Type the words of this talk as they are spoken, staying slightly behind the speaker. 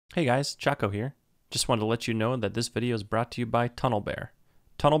Hey guys, Choco here. Just wanted to let you know that this video is brought to you by TunnelBear.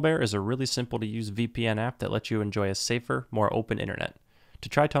 TunnelBear is a really simple to use VPN app that lets you enjoy a safer, more open internet. To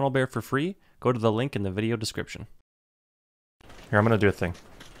try TunnelBear for free, go to the link in the video description. Here, I'm gonna do a thing.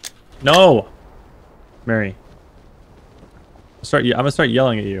 No! Mary. I'm gonna start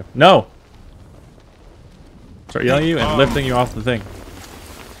yelling at you. No! Start yelling at you and lifting you off the thing.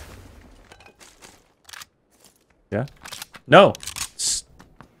 Yeah? No!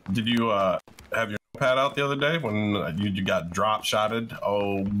 Did you have your pad out the other day when you got drop shotted?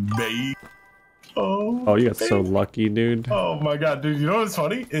 Oh, babe. Oh, you got so lucky, dude. Oh my god, dude. You know what's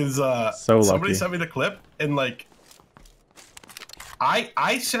funny is so somebody lucky. sent me the clip and like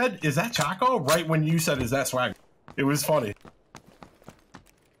I said, "Is that Choco?" right when you said, "Is that Swag?" It was funny.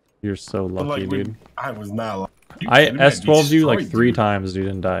 You're so lucky, dude. I was not lucky. I S12'd you like 3 times, dude,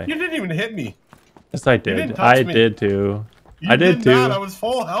 and die. You didn't even hit me. Yes, I did. I did too. I did too. Not. I was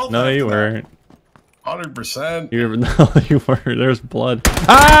full health. No, you weren't. 100%. No, you weren't. There's blood.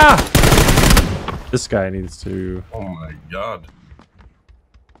 Ah! This guy needs to. Oh my god.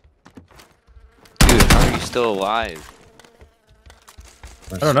 Dude, how are you still alive?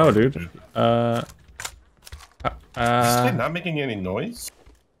 I don't know, dude. Is this guy not making any noise?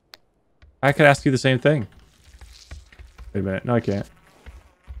 I could ask you the same thing. Wait a minute. No, I can't.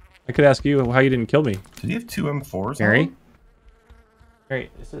 I could ask you how you didn't kill me. Did he have 2 M4s? Mary? Mary,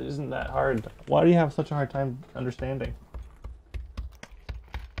 this isn't that hard. Why do you have such a hard time understanding?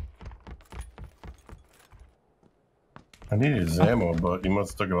 I needed his ammo, but you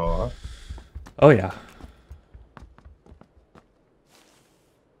must have took it all off. Oh, yeah.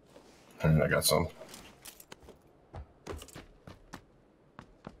 Alright, I got some.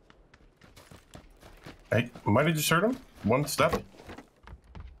 Hey, might have just heard him. 1 step.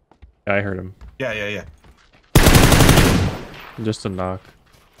 Yeah, I heard him. Yeah. Just a knock.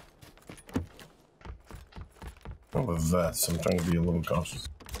 What was that? So I'm trying to be a little cautious.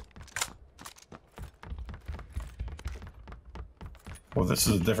 Well, this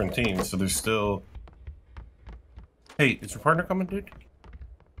is a different team, so there's still... Hey, is your partner coming, dude?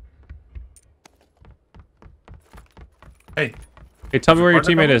 Hey. Hey, tell me where your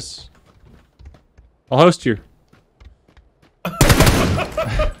teammate is. I'll host you.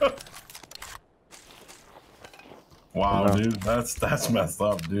 Wow, dude, that's messed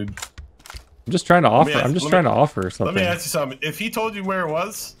up, dude. I'm just trying to offer. I'm just trying to offer something. Let me ask you something. If he told you where it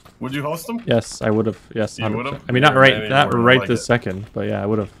was, would you host him? Yes, I would have. Yes, you would have. I mean, not right this second, but yeah, I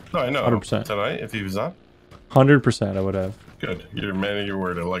would have. No, I know. 100%. Tonight, if he was on. 100%, I would have. Good. You're a man of your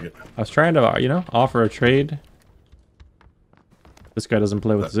word. I like it. I was trying to, offer a trade. This guy doesn't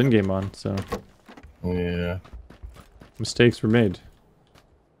play with his in-game on, so Yeah. mistakes were made.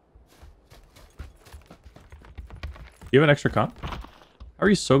 You have an extra comp? How are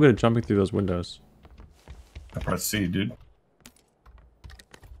you so good at jumping through those windows? I pressed C, dude.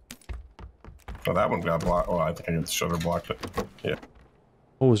 Oh, that one got blocked. Oh, I think I got the shutter blocked it. Yeah.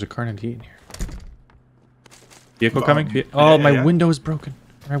 Oh, there's a Carnegie in here. Vehicle coming? Oh, my window is broken.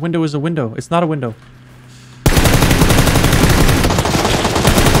 My window is a window. It's not a window.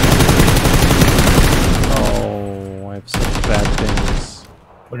 Oh, I have such bad things.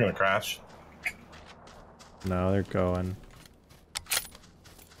 They're gonna crash. No, they're going.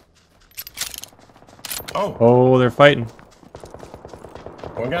 Oh! Oh, they're fighting.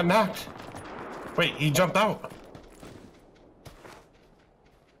 One got knocked. Wait, he jumped out.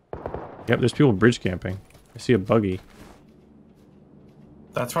 Yep, there's people bridge camping. I see a buggy.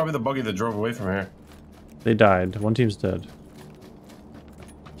 That's probably the buggy that drove away from here. They died. One team's dead.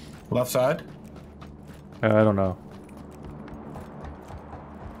 Left side? I don't know.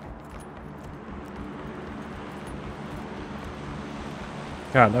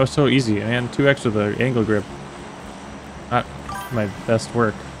 God, that was so easy, and 2x with the angle grip. Not my best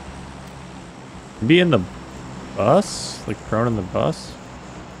work. Be in the bus? Like prone in the bus?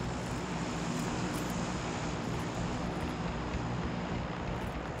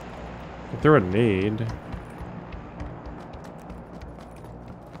 Throw a nade.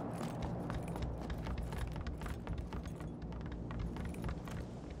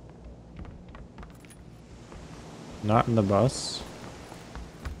 Not in the bus.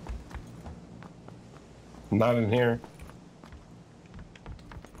 Not in here.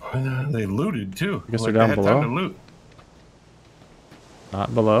 They looted too. I guess they're down below. Time to loot.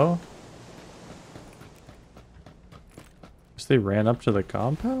 Not below. Guess they ran up to the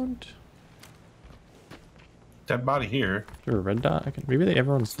compound. Dead body here. Is there a red dot? Maybe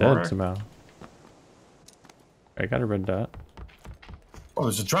everyone's dead somehow. I got a red dot. Oh,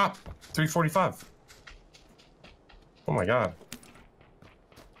 there's a drop. 345. Oh my god.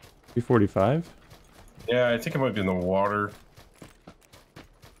 345? Yeah, I think it might be in the water.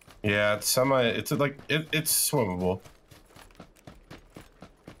 Yeah, it's it's like, it's swimmable.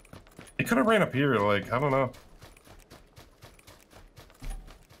 He could have ran up here, like, I don't know.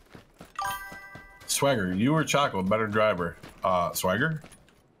 Swagger, you or Choco, better driver? Swagger?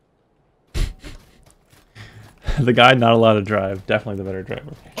 The guy not allowed to drive. Definitely the better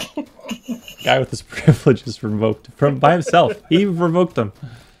driver. Guy with his privileges revoked from by himself. He revoked them.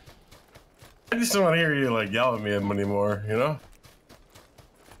 I just don't want to hear you, like, yell at me anymore, you know?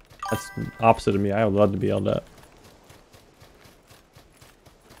 That's opposite of me. I would love to be yelled at.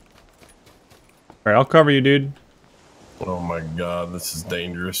 Alright, I'll cover you, dude. Oh my god, this is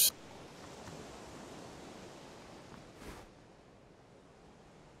dangerous.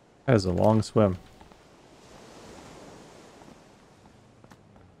 That is a long swim.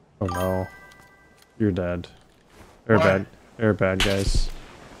 Oh no. You're dead. They're What? bad. They're bad guys.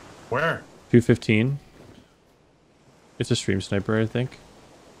 Where? 215. It's a stream sniper, I think.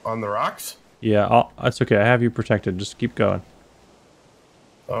 On the rocks? Yeah, that's okay. I have you protected. Just keep going.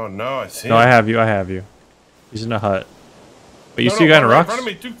 Oh no, I see No, him. I have you. I have you. He's in a hut. But you No, see a guy in a right rocks? in front of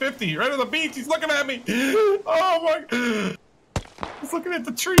me, 250, right on the beach. He's looking at me. Oh my! He's looking at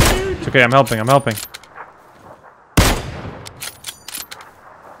the tree, dude. It's okay. I'm helping. I'm helping.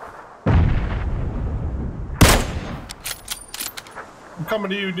 I'm coming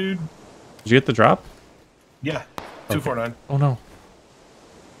to you, dude. Did you get the drop? Yeah, 249. Oh no.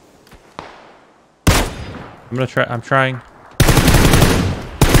 I'm gonna try. I'm trying.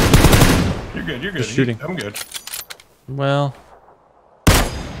 You're good. You're good. Just shooting. I'm good. Well.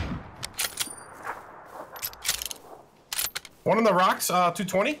 One on the rocks,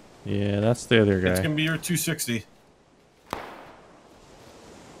 220. Yeah, that's the other It's guy. gonna be your 260.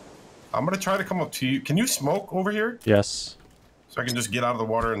 I'm gonna try to come up to you. Can you smoke over here? Yes. So I can just get out of the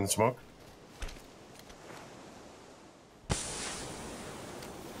water and smoke?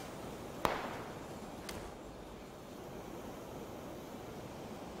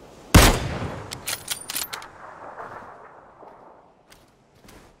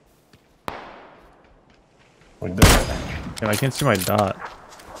 We did it. And I can't see my dot.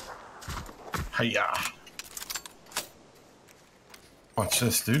 Hiya. Watch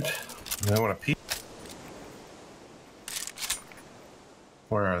this, dude. I want to peek.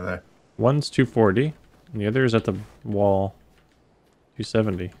 Where are they? One's 240, and the other is at the wall.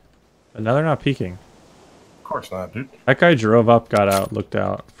 270. And now they're not peeking. Of course not, dude. That guy drove up, got out, looked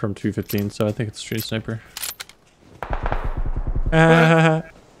out from 215, so I think it's a street sniper.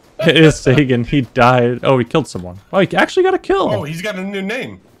 It is Sagan. He died. Oh, he killed someone. Oh, he actually got a kill. Oh, he's got a new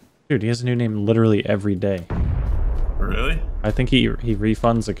name. Dude, he has a new name literally every day. Really? I think he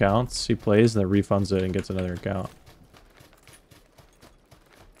refunds accounts. He plays and then refunds it and gets another account.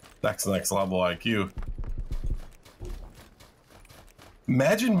 That's next level IQ.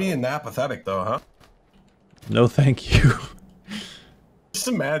 Imagine being that pathetic, though, huh? No, thank you. Just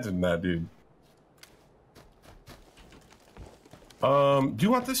imagine that, dude. Do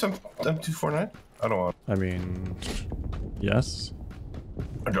you want this M249? I don't want it. I mean, yes.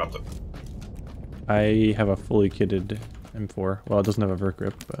 I dropped it. I have a fully kitted M4. Well, it doesn't have a vert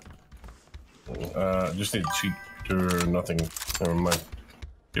grip, but Just need cheap or nothing. Never mind.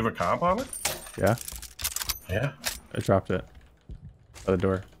 Do you have a comp on it? yeah, Yeah. I dropped it by the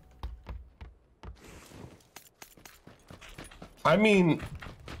door. I mean,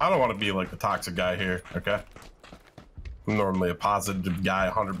 I don't want to be like the toxic guy here, okay? I'm normally a positive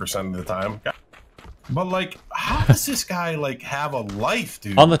guy 100% of the time. But, like, how does this guy, like, have a life,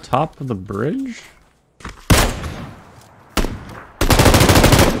 dude? On the top of the bridge?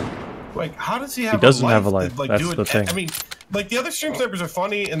 Like, how does he have doesn't a life? have a life. That, like, That's do it, the thing. I mean, like, the other stream snipers are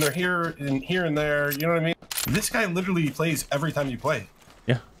funny, and they're here and there, you know what I mean? This guy literally plays every time you play.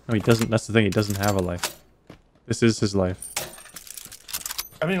 Yeah. No, he doesn't. That's the thing. He doesn't have a life. This is his life.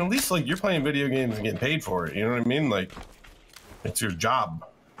 I mean, at least, like, you're playing video games and getting paid for it, you know what I mean? Like, it's your job.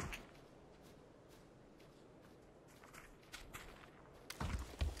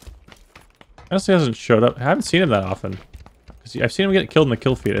 Honestly, hasn't showed up. I haven't seen him that often. Cause I've seen him get killed in the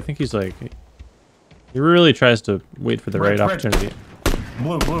kill feed. I think he's like, he really tries to wait for the right Red. opportunity.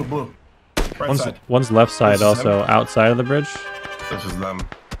 Blue, blue, blue. Right side. One's left side, This is also him? outside of the bridge. This is them.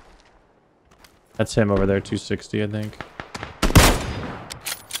 That's him over there, 260, I think.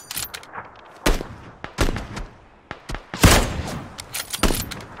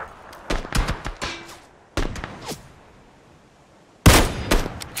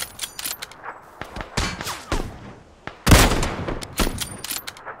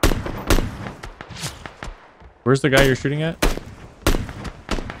 Where's the guy you're shooting at?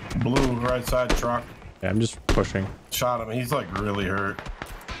 Blue, right side truck. Yeah, I'm just pushing. Shot him. He's like really hurt.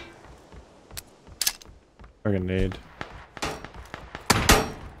 Friggin' nade.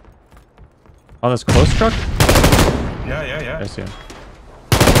 On this close truck? Yeah. I see him.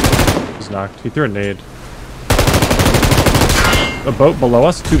 He's knocked. He threw a nade. A boat below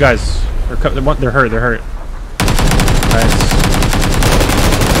us. Two guys. They're hurt. They're hurt. Nice.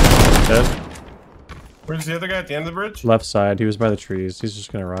 Dead. Where's the other guy at the end of the bridge? Left side. He was by the trees. He's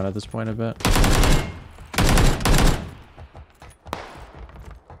just gonna run at this point, I bet.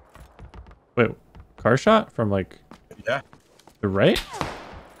 Wait, car shot from like Yeah. the right?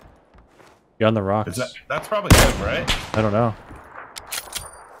 Yeah, on the rocks. That's probably him, right? I don't know.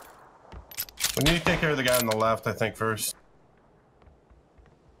 We need to take care of the guy on the left, I think, first.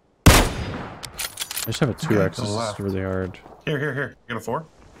 I just have a 2x. This is really hard. Here. Get a 4.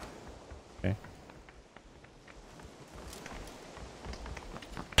 Okay.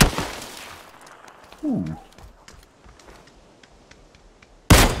 Ooh.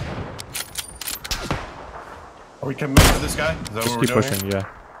 Are we coming to this guy? Is that Just what keep we're doing pushing, here?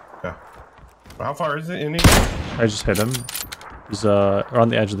 yeah. Okay. How far is it in here? I just hit him. He's on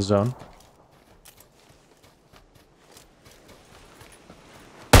the edge of the zone.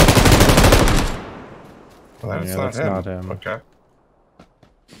 Well, Yeah, that's not him. Okay.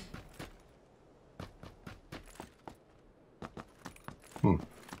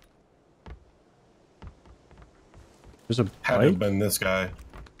 There's a Had to bike. have been this guy.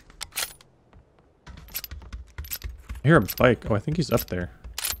 I hear a bike. Oh, I think he's up there.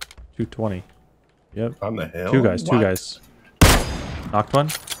 220. Yep. On the hill? Two guys. What? Knocked one.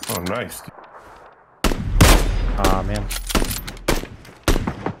 Oh, nice. Ah, man.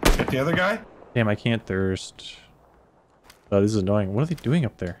 Hit the other guy? Damn, I can't thirst. Oh, this is annoying. What are they doing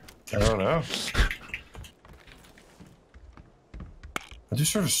up there? I don't know. I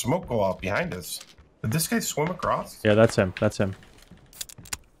just heard a smoke go off behind us. Did this guy swim across? Yeah, that's him. That's him.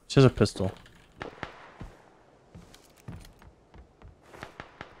 She has a pistol.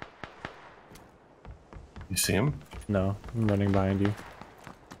 You see him? No, I'm running behind you.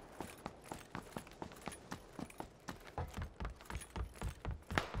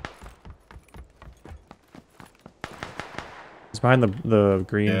 He's behind the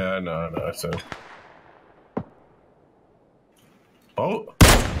green. Yeah, no, I see him. Oh!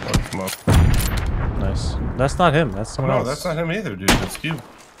 Oh, smoke. Nice. That's not him. That's someone No, else. that's not him either, dude. That's you.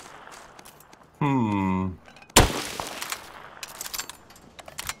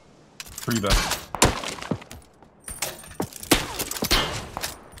 Free that.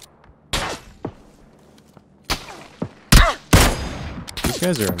 These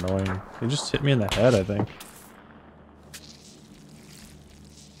guys are annoying. They just hit me in the head, I think.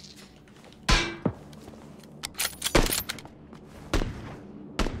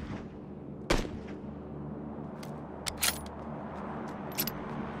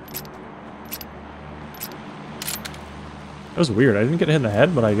 That was weird. I didn't get hit in the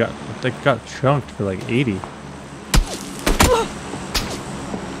head, but I got chunked for like 80.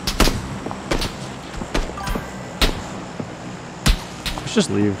 Let's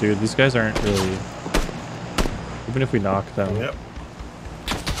just leave, dude. These guys aren't really... Even if we knock them. Yep.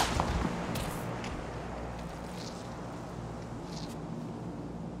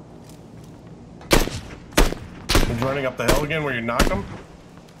 He's running up the hill again where you knock him?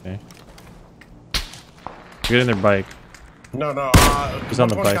 Okay. Get in their bike. No, He's on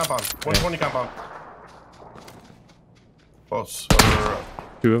the bike. Compound. 120 compound. Close.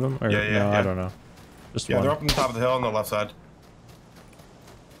 Two of them? Or, Yeah, no, yeah. I don't know. Just Yeah, one. they're up on the top of the hill on the left side.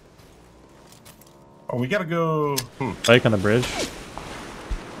 Oh, we gotta go... Bike on the bridge.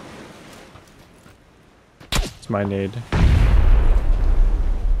 It's my nade.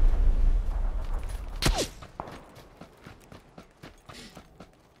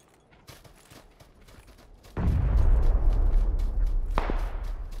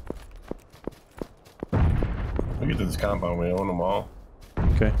 We get to this compound, we own them all.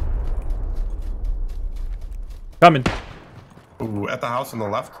 Okay. Coming. Ooh, at the house on the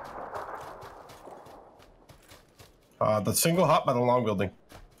left. The single hut by the long building.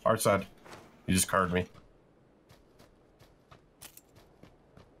 Our side. You just carded me.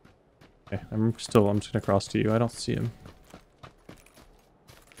 Okay, I'm just gonna cross to you. I don't see him.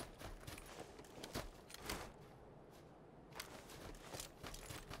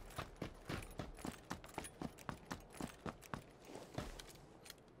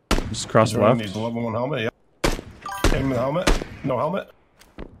 Just cross left. Needs a level 1 helmet, yep. Hit him with a helmet. No helmet.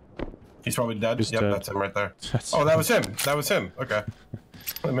 He's probably dead. He's Yep, dead. that's him right there. That's- Oh, that was him. That was him. Okay.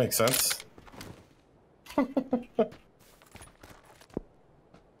 That makes sense.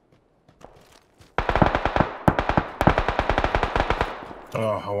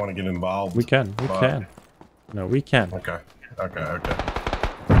 Oh, I want to get involved. We can. We can. No, we can. Okay. Okay. Okay.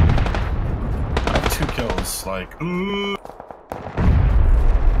 I have 2 kills. Like, ooh.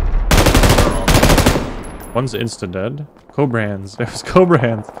 One's insta dead. Cobra hands. It was Cobra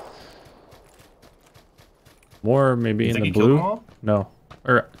hands. More maybe in the blue. No.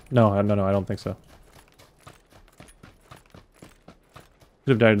 Or no. I don't think so.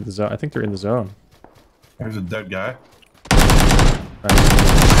 Could have died in the zone. I think they're in the zone. There's a dead guy.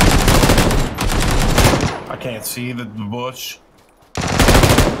 I can't see the bush.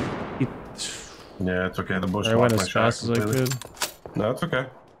 Yeah, it's okay. The bush. I went as fast as I could. No, it's okay.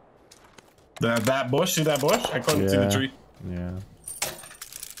 That bush. See that bush? I couldn't see the tree. Yeah.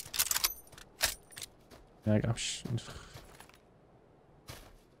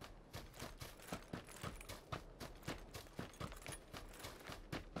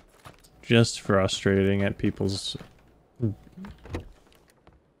 Just frustrating at people's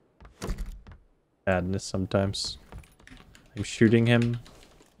badness sometimes. I'm shooting him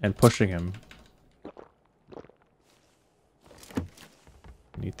and pushing him.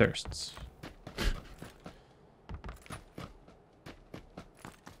 And he thirsts.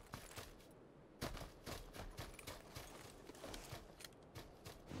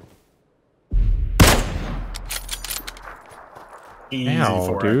 Easy.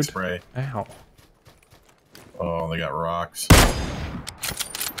 Ow, dude. Spray. Ow. Oh, they got rocks.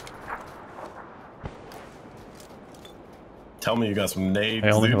 Tell me you got some nades.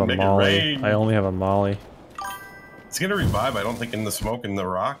 I only have a molly. I only have a molly. It's gonna revive, I don't think, in the smoke in the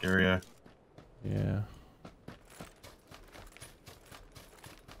rock area. Yeah.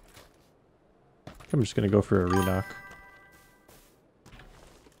 I'm just gonna go for a re-knock.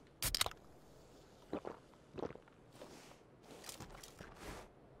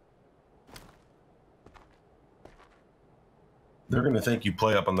 They're gonna think you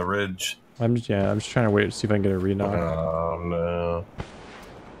play up on the ridge. I'm just trying to wait to see if I can get a re-knock. Oh no.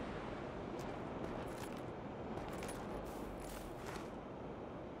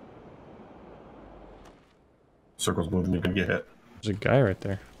 Circle's moving, you can get hit. There's a guy right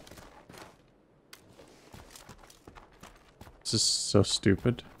there. This is so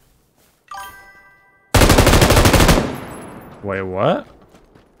stupid. Wait, what?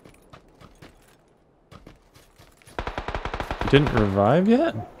 Didn't revive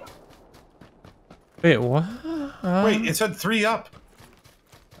yet? Wait, what? Wait, it said 3 up.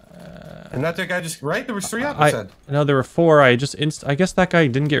 And that guy just, right? There was 3 up, it said. No, there were 4. I guess that guy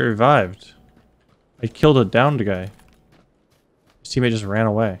didn't get revived. I killed a downed guy. His teammate just ran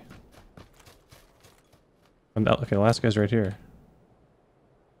away. Okay, the last guy's right here.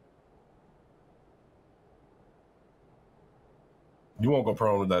 You won't go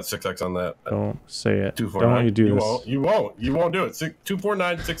prone with that 6x on that. Don't say it. 249. Don't you do this. Won't. You won't. You won't do it.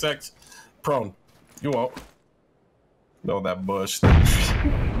 249, 6x prone. You won't. No, that bush.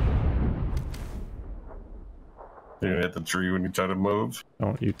 You're gonna hit the tree when you try to move.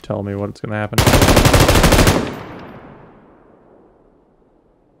 Don't you tell me what's gonna happen.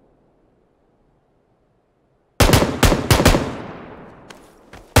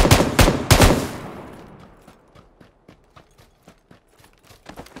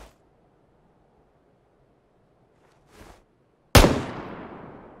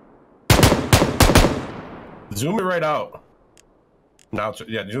 Zoom it right out. Now,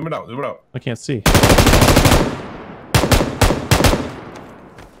 yeah, zoom it out. Zoom it out. I can't see.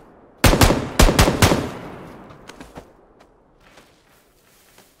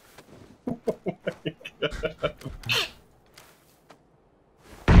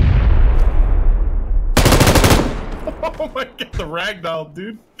 Oh my god, the ragdoll,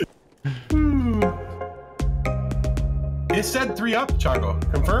 dude. It said 3 up, Choco.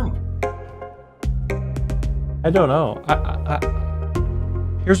 Confirmed. I don't know.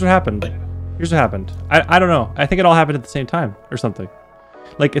 Here's what happened. Here's what happened. I don't know. I think it all happened at the same time or something.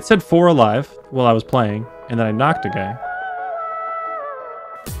 Like, it said 4 alive while I was playing, and then I knocked a guy.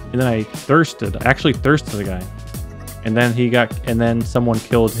 And then I thirsted. I actually thirsted the guy. And then someone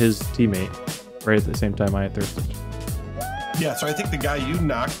killed his teammate right at the same time I thirsted. Yeah, so I think the guy you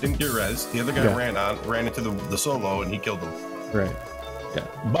knocked didn't get res. The other guy ran into the solo, and he killed him. Right. Yeah.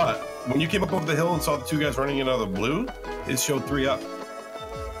 But when you came up over the hill and saw the 2 guys running in out of the blue, it showed 3 up.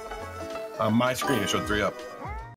 On my screen, it showed 3 up.